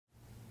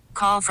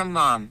Call from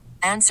mom.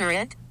 Answer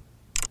it.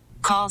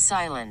 Call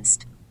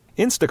silenced.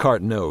 Instacart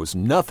knows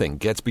nothing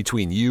gets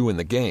between you and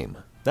the game.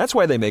 That's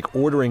why they make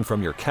ordering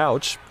from your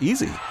couch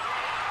easy.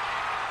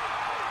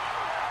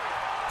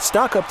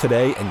 Stock up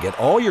today and get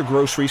all your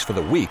groceries for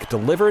the week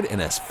delivered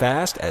in as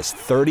fast as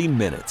 30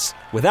 minutes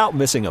without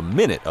missing a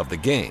minute of the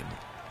game.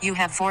 You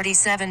have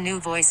 47 new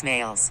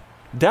voicemails.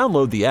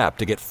 Download the app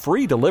to get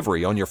free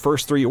delivery on your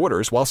first 3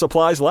 orders while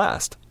supplies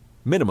last.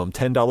 Minimum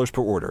 $10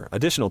 per order.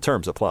 Additional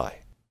terms apply.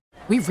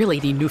 We really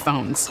need new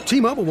phones.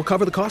 T-Mobile will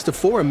cover the cost of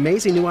 4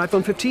 amazing new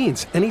iPhone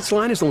 15s, and each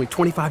line is only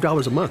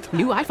 $25 a month.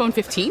 New iPhone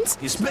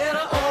 15s? It's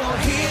better over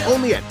here.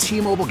 Only at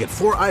T-Mobile, get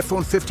 4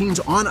 iPhone 15s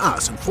on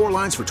us and 4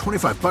 lines for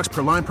 $25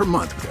 per line per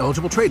month with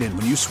eligible trade-in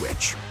when you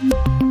switch.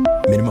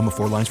 Minimum of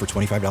 4 lines for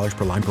 $25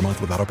 per line per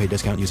month with autopay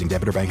discount using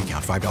debit or bank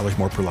account. $5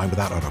 more per line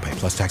without autopay,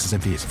 plus taxes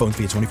and fees. Phone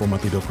fee at 24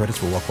 monthly bill credits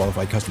for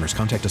well-qualified customers.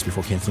 Contact us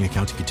before canceling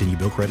account to continue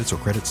bill credits or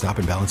credit stop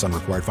and balance on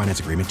required finance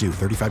agreement due.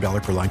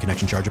 $35 per line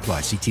connection charge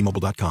applies. See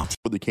T-Mobile.com.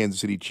 For the Kansas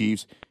City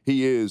Chiefs,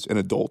 he is an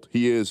adult.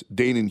 He is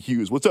Danan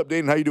Hughes. What's up,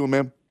 Danan? How you doing,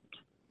 man?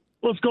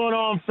 What's going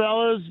on,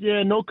 fellas?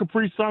 Yeah, no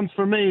Capri Suns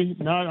for me.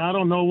 I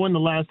don't know when the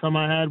last time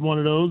I had one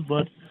of those,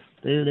 but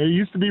they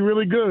used to be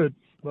really good.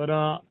 But,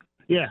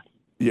 yeah.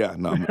 Yeah,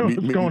 no, What's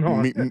going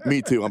on?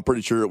 Me too. I'm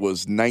pretty sure it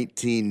was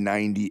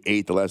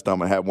 1998 the last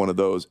time I had one of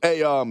those.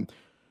 Hey,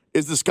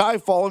 is the sky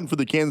falling for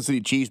the Kansas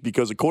City Chiefs?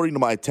 Because according to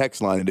my text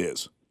line, it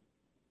is.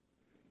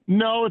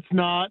 No, it's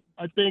not.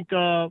 I think,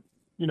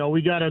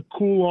 we got to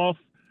cool off,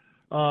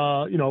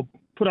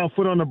 put our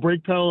foot on the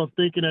brake pedal of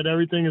thinking that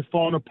everything is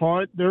falling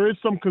apart. There is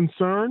some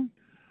concern.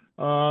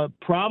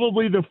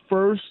 Probably the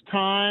first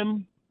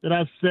time that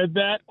I've said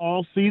that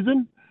all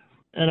season.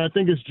 And I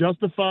think it's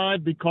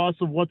justified because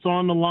of what's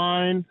on the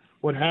line,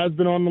 what has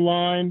been on the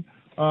line.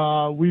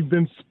 We've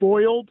been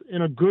spoiled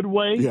in a good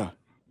way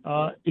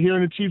here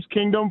in the Chiefs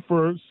Kingdom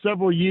for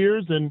several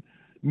years. And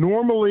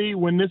normally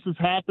when this has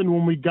happened,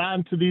 when we got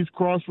into these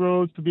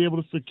crossroads to be able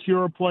to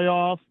secure a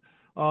playoff,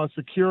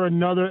 secure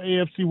another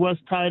AFC West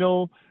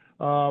title,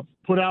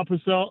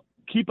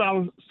 keep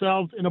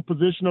ourselves in a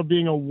position of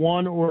being a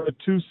 1 or a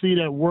 2 seed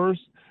at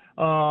worst,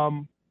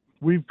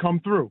 we've come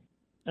through.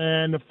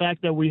 And the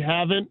fact that we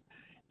haven't,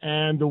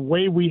 and the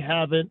way we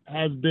have it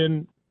has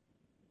been,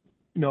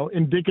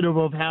 indicative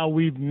of how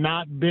we've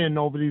not been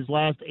over these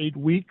last 8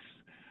 weeks.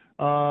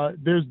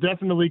 There's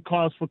definitely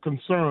cause for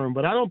concern,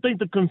 but I don't think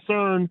the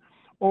concern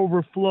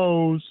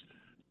overflows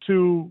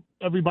to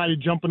everybody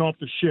jumping off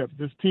the ship.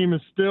 This team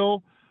is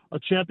still a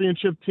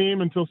championship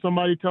team until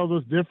somebody tells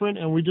us different,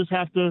 and we just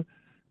have to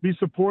be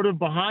supportive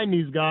behind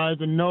these guys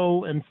and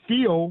know and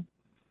feel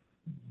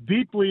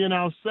deeply in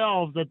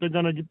ourselves that they're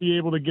going to be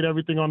able to get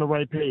everything on the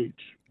right page.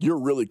 You're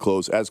really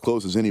close as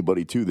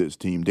anybody to this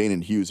team.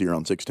 Danan Hughes here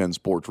on 610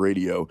 Sports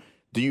Radio.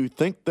 Do you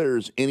think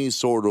there's any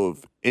sort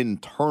of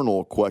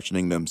internal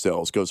questioning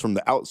themselves? Because from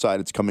the outside,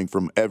 it's coming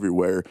from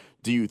everywhere.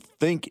 Do you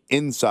think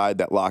inside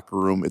that locker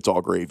room, it's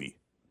all gravy?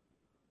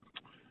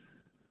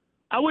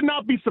 I would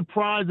not be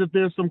surprised if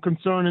there's some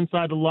concern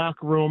inside the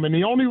locker room. And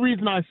the only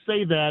reason I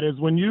say that is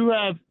when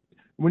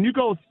you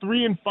go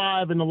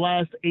 3-5 in the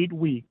last 8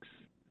 weeks,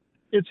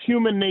 it's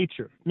human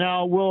nature.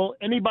 Now, will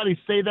anybody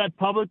say that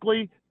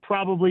publicly?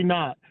 Probably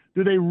not.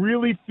 Do they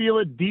really feel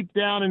it deep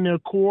down in their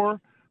core?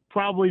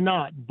 Probably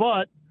not.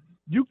 But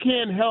you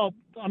can't help,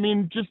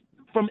 just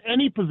from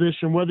any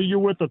position, whether you're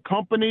with a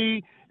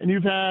company and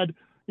you've had,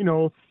 5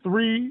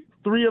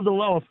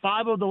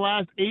 of the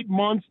last 8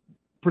 months,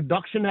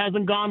 production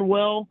hasn't gone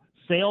well,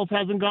 sales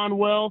hasn't gone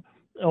well,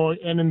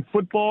 and in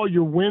football,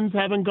 your wins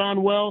haven't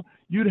gone well,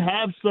 you'd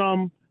have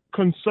some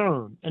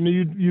concern, and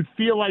you'd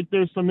feel like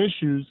there's some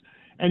issues,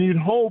 and you'd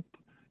hope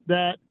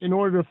that in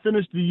order to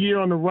finish the year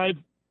on the right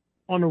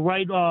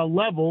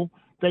level,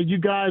 that you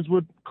guys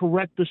would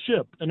correct the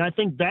ship. And I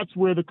think that's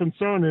where the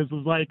concern is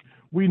like,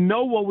 we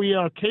know what we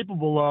are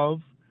capable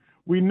of.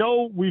 We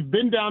know we've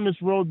been down this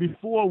road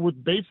before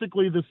with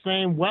basically the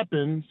same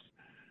weapons.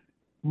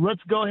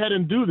 Let's go ahead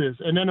and do this.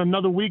 And then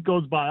another week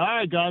goes by. All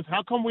right, guys,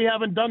 how come we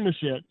haven't done this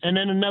yet? And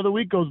then another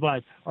week goes by.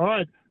 All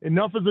right,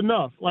 enough is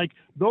enough. Like,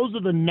 those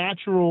are the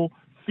natural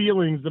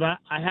feelings that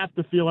I have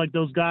to feel like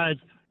those guys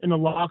in the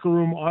locker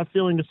room are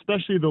feeling,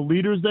 especially the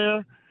leaders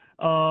there.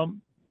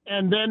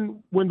 And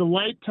then when the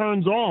light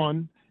turns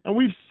on, and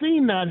we've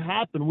seen that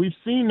happen. We've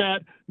seen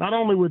that not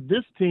only with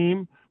this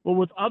team, but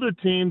with other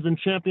teams in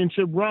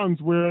championship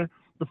runs where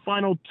the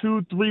final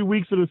 2-3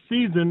 weeks of the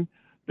season,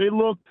 they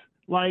looked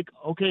like,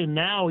 okay,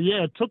 now,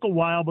 it took a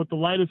while, but the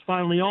light is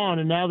finally on,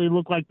 and now they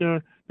look like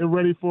they're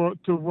ready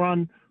to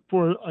run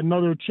for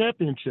another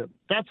championship.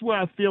 That's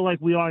where I feel like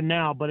we are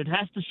now, but it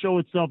has to show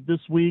itself this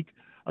week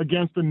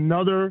against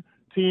another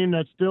team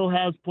that still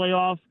has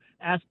playoff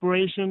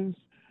aspirations,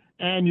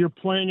 and you're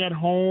playing at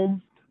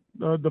home.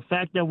 The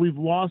fact that we've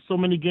lost so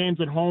many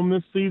games at home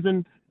this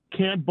season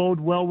can't bode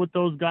well with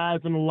those guys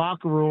in the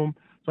locker room.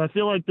 So I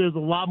feel like there's a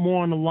lot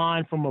more on the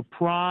line from a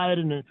pride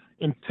and an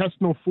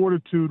intestinal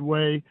fortitude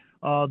way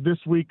this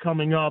week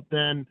coming up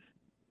than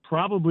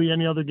probably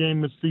any other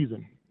game this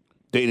season.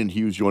 Danan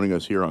Hughes joining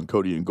us here on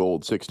Cody and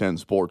Gold, 610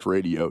 Sports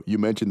Radio. You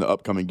mentioned the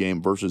upcoming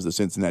game versus the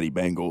Cincinnati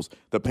Bengals.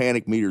 The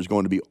panic meter is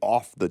going to be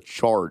off the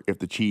chart if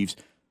the Chiefs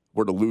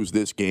were to lose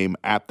this game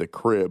at the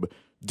crib.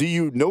 Do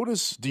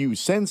you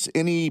sense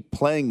any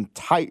playing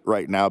tight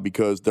right now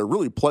because they're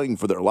really playing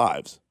for their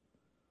lives?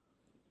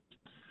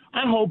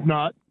 I hope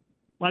not.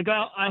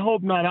 I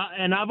hope not.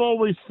 And I've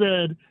always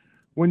said,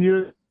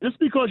 just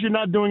because you're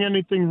not doing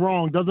anything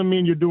wrong doesn't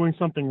mean you're doing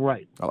something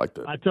right. I like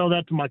that. I tell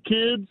that to my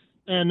kids,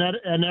 and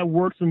that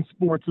works in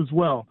sports as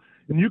well.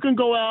 And you can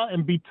go out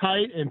and be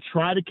tight and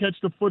try to catch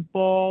the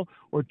football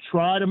or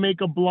try to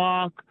make a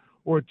block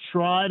or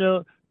try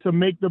to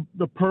make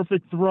the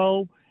perfect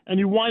throw, and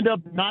you wind up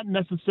not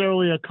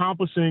necessarily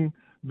accomplishing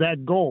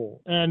that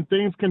goal. And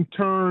things can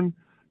turn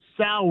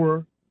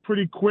sour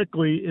pretty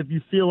quickly if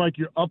you feel like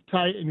you're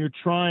uptight and you're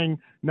trying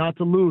not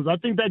to lose. I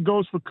think that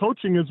goes for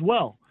coaching as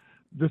well.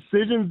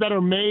 Decisions that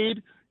are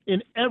made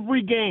in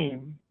every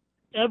game,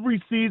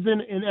 every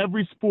season, in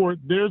every sport,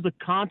 there's a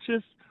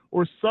conscious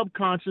or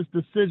subconscious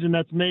decision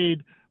that's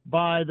made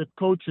by the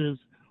coaches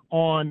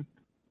on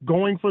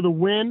going for the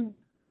win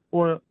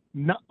or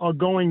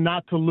going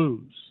not to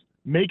lose,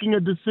 making a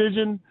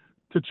decision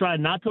to try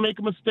not to make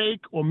a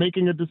mistake or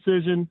making a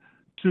decision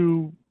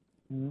to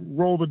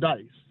roll the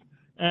dice.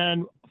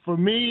 And for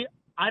me,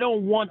 I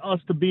don't want us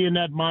to be in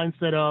that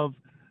mindset of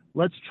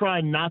let's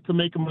try not to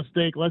make a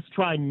mistake. Let's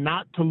try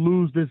not to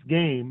lose this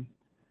game,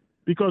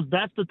 because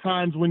that's the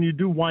times when you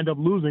do wind up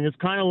losing. It's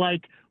kind of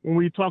like when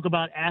we talk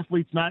about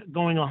athletes not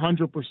going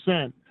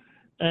 100%,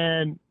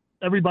 and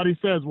everybody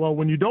says, well,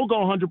 when you don't go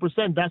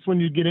 100%, that's when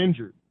you get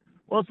injured.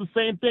 Well, it's the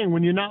same thing.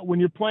 When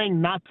you're playing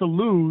not to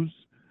lose,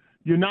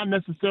 you're not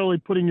necessarily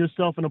putting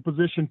yourself in a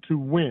position to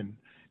win.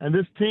 And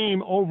this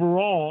team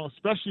overall,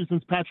 especially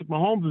since Patrick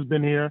Mahomes has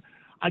been here,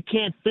 I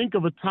can't think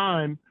of a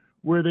time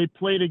where they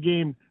played a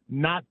game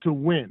not to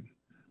win.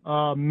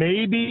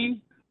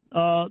 Maybe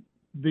the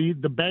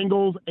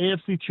Bengals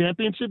AFC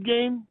Championship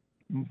game,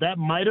 that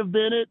might have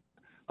been it,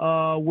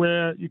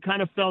 where you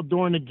kind of felt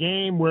during the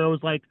game where it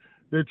was like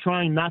they're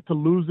trying not to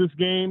lose this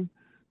game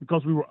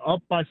because we were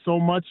up by so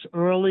much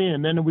early,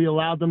 and then we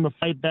allowed them to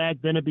fight back.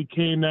 Then it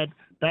became that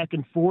back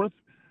and forth.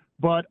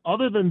 But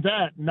other than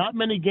that, not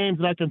many games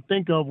that I can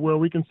think of where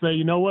we can say,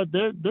 you know what,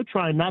 they're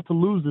trying not to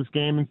lose this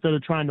game instead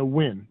of trying to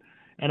win.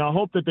 And I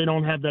hope that they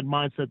don't have that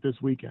mindset this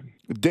weekend.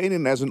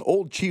 Danan, as an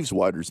old Chiefs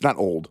wide receiver, not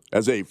old,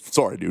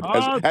 sorry, dude.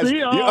 I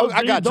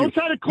got you. Don't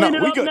try to clean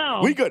it up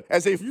now. We good.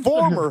 As a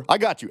former, I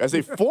got you. As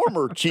a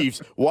former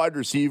Chiefs wide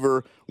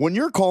receiver, when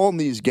you're calling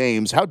these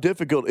games, how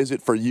difficult is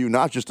it for you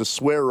not just to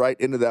swear right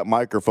into that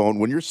microphone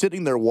when you're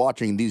sitting there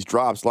watching these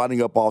drops,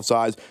 lining up off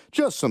sides,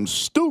 just some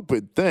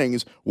stupid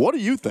things? What are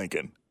you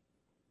thinking?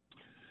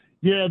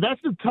 Yeah,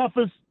 that's the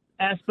toughest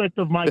aspect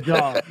of my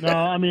job.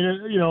 Now, I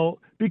mean,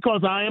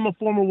 because I am a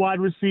former wide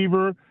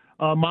receiver,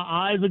 my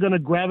eyes are going to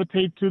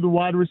gravitate to the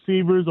wide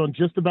receivers on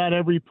just about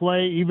every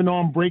play, even though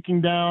I'm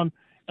breaking down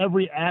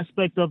every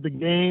aspect of the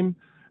game.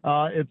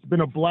 It's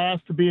been a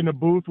blast to be in the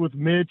booth with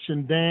Mitch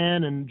and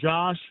Dan and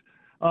Josh.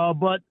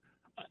 But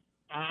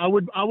I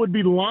would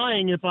be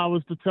lying if I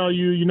was to tell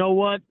you, you know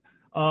what,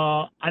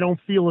 I don't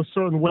feel a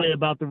certain way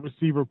about the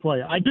receiver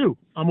play. I do.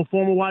 I'm a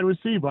former wide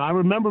receiver. I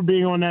remember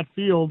being on that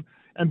field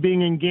and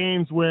being in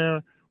games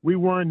where we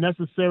weren't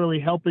necessarily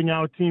helping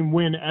our team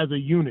win as a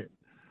unit.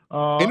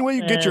 Any way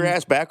you get your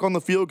ass back on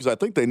the field? Because I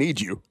think they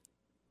need you.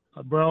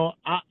 Bro,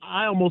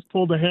 I almost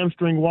pulled a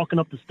hamstring walking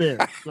up the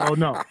stairs. So,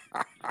 no,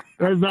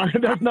 that's not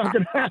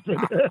going to happen.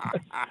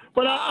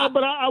 But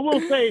I will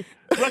say,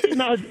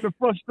 recognize the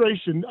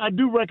frustration. I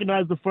do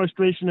recognize the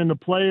frustration in the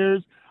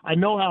players. I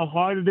know how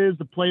hard it is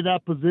to play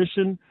that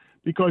position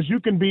because you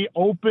can be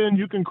open.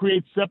 You can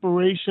create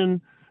separation.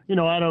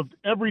 Out of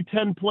every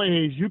 10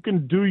 plays, you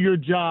can do your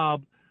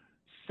job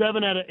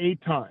 7 out of 8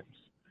 times.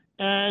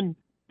 And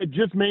it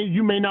just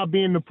you may not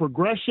be in the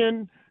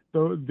progression.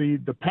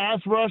 The pass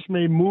rush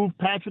may move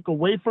Patrick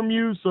away from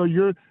you, so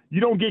you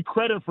don't get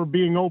credit for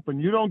being open.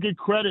 You don't get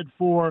credit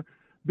for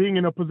being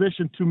in a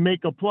position to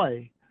make a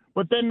play.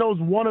 But then those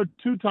 1 or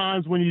 2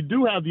 times when you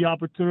do have the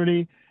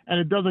opportunity and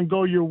it doesn't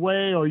go your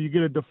way, or you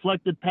get a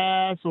deflected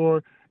pass,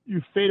 or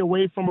you fade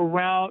away from a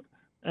route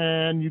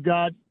and you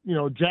got,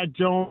 Jack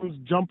Jones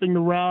jumping the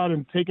route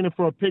and taking it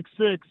for a pick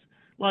six.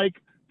 Like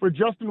for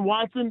Justin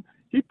Watson,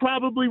 he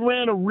probably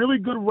ran a really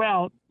good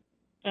route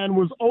and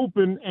was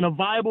open and a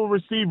viable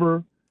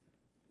receiver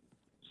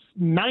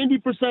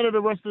 90% of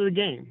the rest of the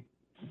game.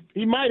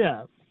 He might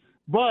have.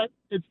 But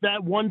it's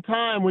that one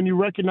time when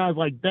you recognize,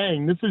 like,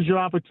 dang, this is your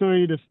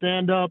opportunity to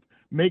stand up,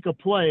 make a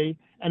play,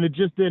 and it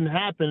just didn't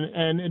happen,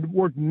 and it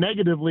worked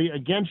negatively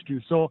against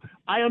you. So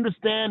I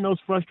understand those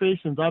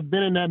frustrations. I've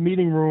been in that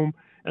meeting room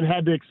and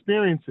had to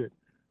experience it.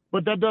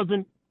 But that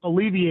doesn't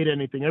alleviate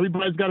anything.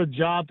 Everybody's got a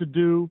job to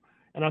do,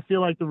 and I feel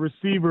like the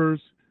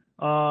receivers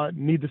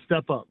need to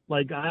step up.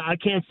 Like, I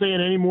can't say it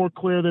any more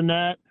clear than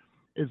that.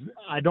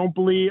 I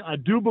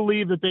do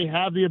believe that they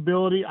have the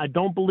ability. I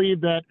don't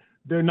believe that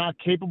they're not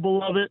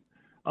capable of it.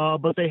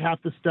 but they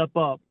have to step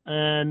up.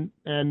 And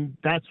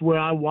that's where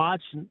I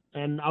watch,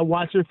 and I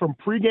watch it from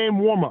pregame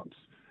warm-ups.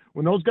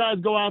 When those guys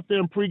go out there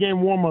in pregame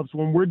warm-ups,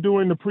 when we're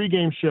doing the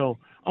pregame show,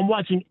 I'm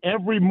watching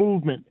every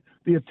movement,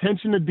 the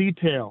attention to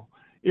detail.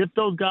 If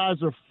those guys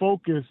are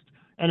focused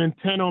and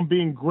intent on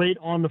being great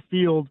on the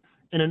field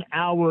in an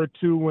hour or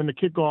two when the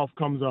kickoff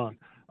comes on.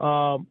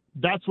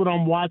 That's what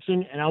I'm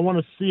watching, and I want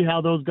to see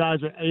how those guys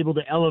are able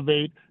to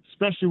elevate,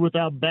 especially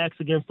without backs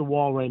against the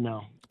wall right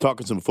now.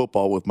 Talking some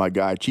football with my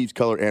guy, Chiefs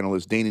color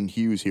analyst Danan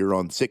Hughes here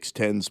on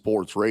 610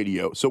 Sports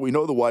Radio. So we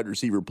know the wide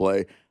receiver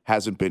play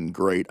hasn't been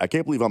great. I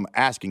can't believe I'm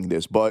asking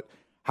this, but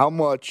how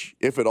much,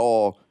 if at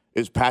all,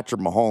 is Patrick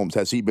Mahomes?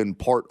 Has he been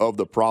part of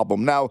the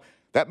problem? Now,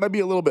 that might be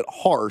a little bit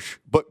harsh,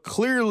 but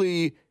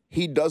clearly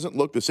he doesn't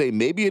look the same.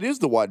 Maybe it is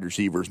the wide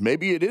receivers.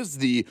 Maybe it is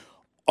the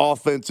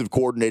offensive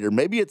coordinator.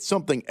 Maybe it's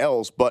something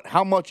else. But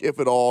how much, if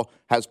at all,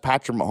 has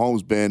Patrick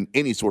Mahomes been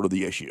any sort of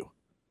the issue?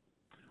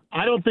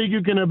 I don't think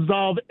you can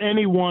absolve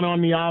anyone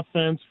on the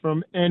offense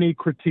from any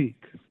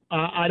critique.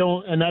 I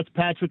don't, and that's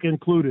Patrick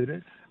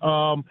included.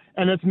 And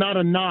it's not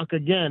a knock.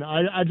 Again,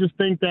 I just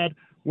think that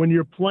when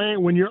you're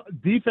playing, when your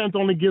defense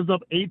only gives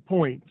up 8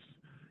 points,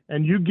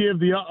 and you give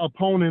the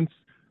opponents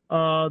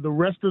the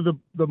rest of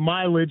the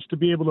mileage to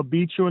be able to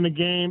beat you in the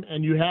game,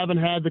 and you haven't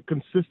had the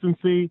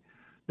consistency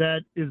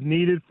that is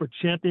needed for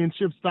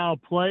championship-style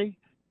play,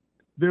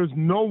 there's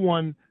no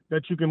one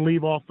that you can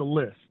leave off the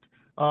list.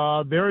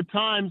 There are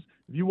times,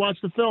 if you watch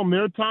the film,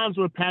 there are times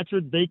where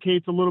Patrick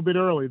vacates a little bit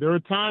early. There are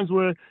times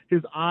where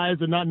his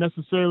eyes are not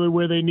necessarily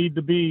where they need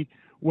to be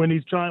when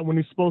he's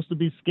supposed to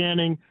be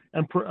scanning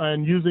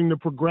and using the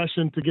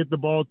progression to get the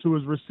ball to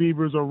his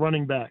receivers or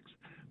running backs.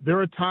 There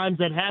are times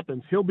that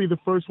happens. He'll be the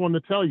first one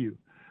to tell you.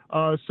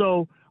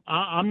 So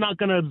I'm not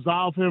going to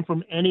absolve him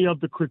from any of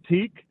the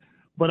critique,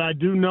 but I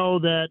do know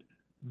that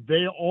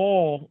they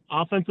all,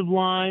 offensive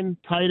line,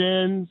 tight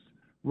ends,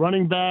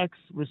 running backs,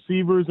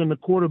 receivers, and the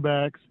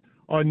quarterbacks,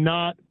 are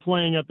not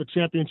playing at the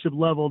championship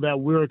level that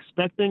we're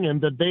expecting and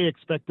that they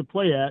expect to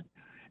play at.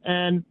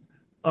 And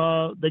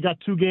they got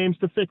 2 games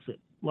to fix it.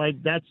 Like,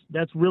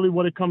 that's really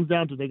what it comes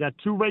down to. They got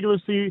 2 regular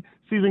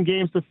season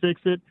games to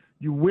fix it.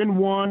 You win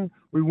one,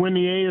 we win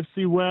the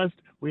AFC West,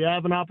 we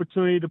have an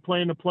opportunity to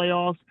play in the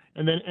playoffs,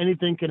 and then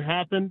anything can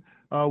happen.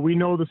 We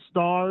know the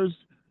stars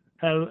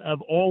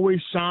have always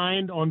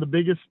shined on the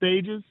biggest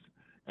stages,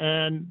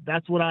 and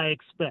that's what I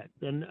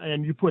expect.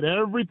 And you put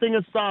everything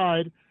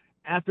aside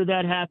after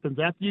that happens.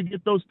 After you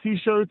get those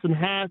T-shirts and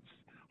hats,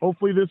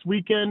 hopefully this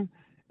weekend,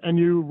 and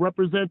you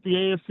represent the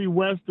AFC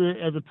West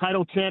as a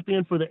title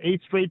champion for the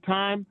 8th straight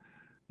time,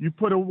 you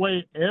put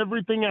away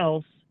everything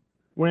else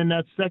when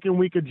that second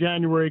week of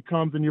January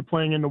comes and you're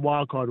playing in the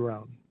wild card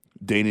round.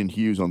 Danan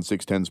Hughes on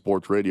 610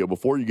 Sports Radio.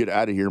 Before you get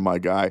out of here, my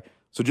guy,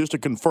 so just to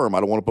confirm, I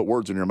don't want to put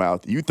words in your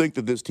mouth, you think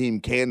that this team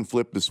can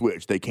flip the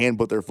switch? They can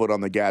put their foot on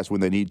the gas when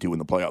they need to when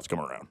the playoffs come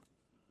around?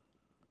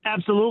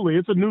 Absolutely.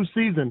 It's a new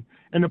season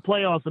in the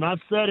playoffs, and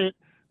I've said it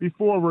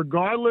before,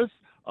 regardless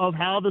of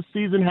how the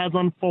season has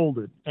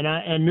unfolded.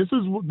 And this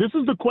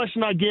is the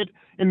question I get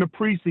in the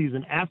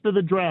preseason, after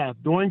the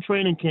draft, during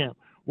training camp.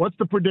 What's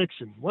the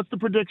prediction? What's the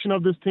prediction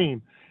of this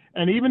team?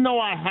 And even though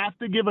I have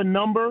to give a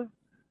number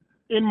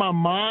in my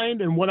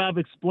mind and what I've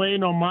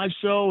explained on my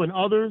show and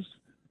others,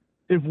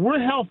 if we're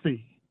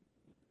healthy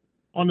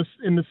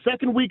in the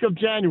second week of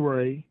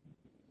January,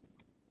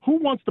 who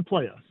wants to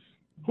play us?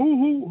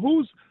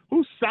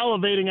 Who's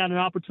salivating at an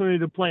opportunity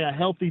to play a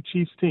healthy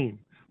Chiefs team,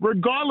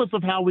 regardless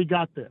of how we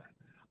got there?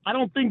 I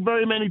don't think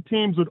very many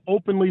teams would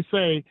openly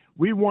say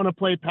we want to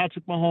play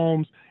Patrick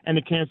Mahomes and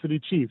the Kansas City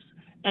Chiefs.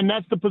 And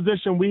that's the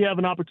position we have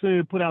an opportunity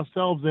to put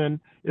ourselves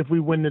in if we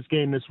win this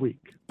game this week.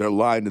 They're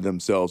lying to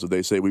themselves if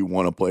they say we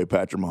want to play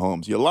Patrick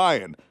Mahomes. You're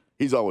lying.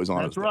 He's always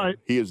honest. That's right.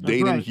 He is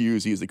Danan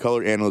Hughes. He is the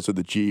color analyst of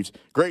the Chiefs.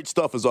 Great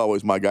stuff as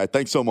always, my guy.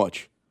 Thanks so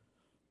much.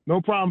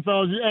 No problem,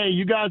 fellas. Hey,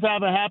 you guys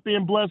have a happy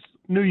and blessed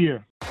New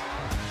Year.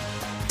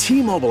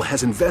 T-Mobile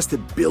has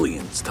invested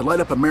billions to light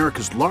up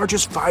America's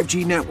largest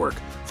 5G network,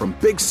 from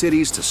big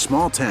cities to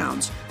small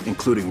towns,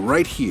 including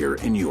right here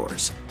in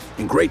yours.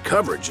 And great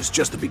coverage is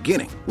just the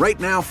beginning. Right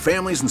now,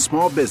 families and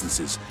small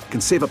businesses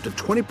can save up to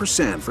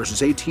 20%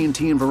 versus AT&T and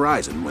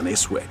Verizon when they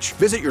switch.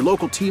 Visit your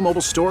local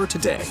T-Mobile store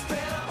today.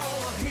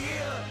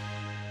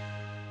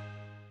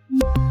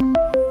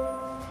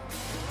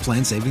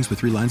 Plan savings with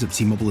 3 lines of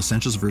T-Mobile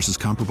Essentials versus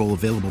comparable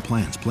available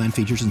plans. Plan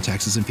features and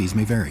taxes and fees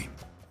may vary.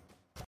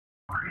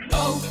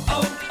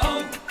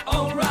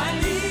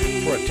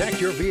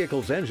 Protect your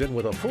vehicle's engine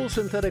with a full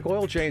synthetic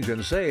oil change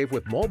and save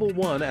with Mobil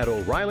 1 at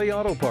O'Reilly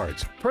Auto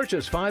Parts.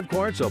 Purchase 5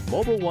 quarts of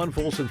Mobil 1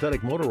 full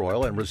synthetic motor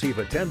oil and receive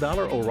a $10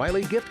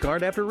 O'Reilly gift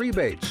card after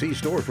rebate. See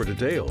store for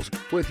details.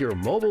 With your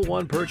Mobil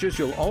 1 purchase,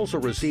 you'll also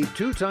receive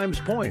 2 times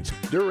points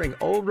during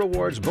O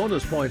Rewards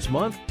Bonus Points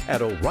Month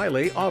at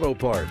O'Reilly Auto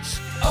Parts.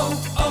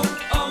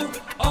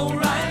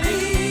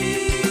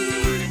 O'Reilly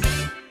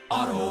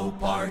Auto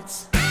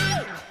Parts.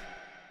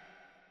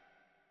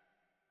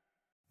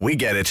 We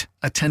get it.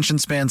 Attention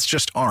spans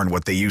just aren't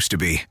what they used to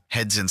be.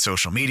 Heads in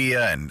social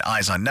media and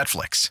eyes on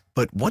Netflix.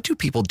 But what do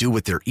people do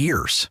with their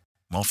ears?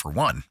 Well, for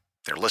one,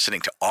 they're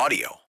listening to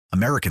audio.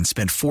 Americans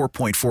spend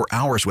 4.4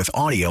 hours with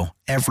audio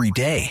every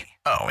day.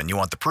 Oh, and you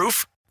want the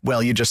proof?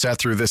 Well, you just sat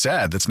through this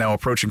ad that's now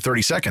approaching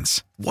 30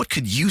 seconds. What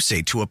could you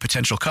say to a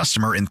potential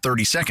customer in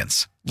 30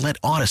 seconds? Let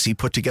Odyssey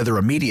put together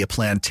a media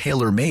plan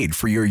tailor-made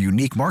for your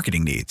unique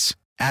marketing needs.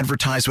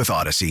 Advertise with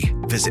Odyssey.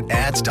 Visit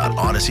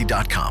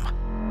ads.odyssey.com.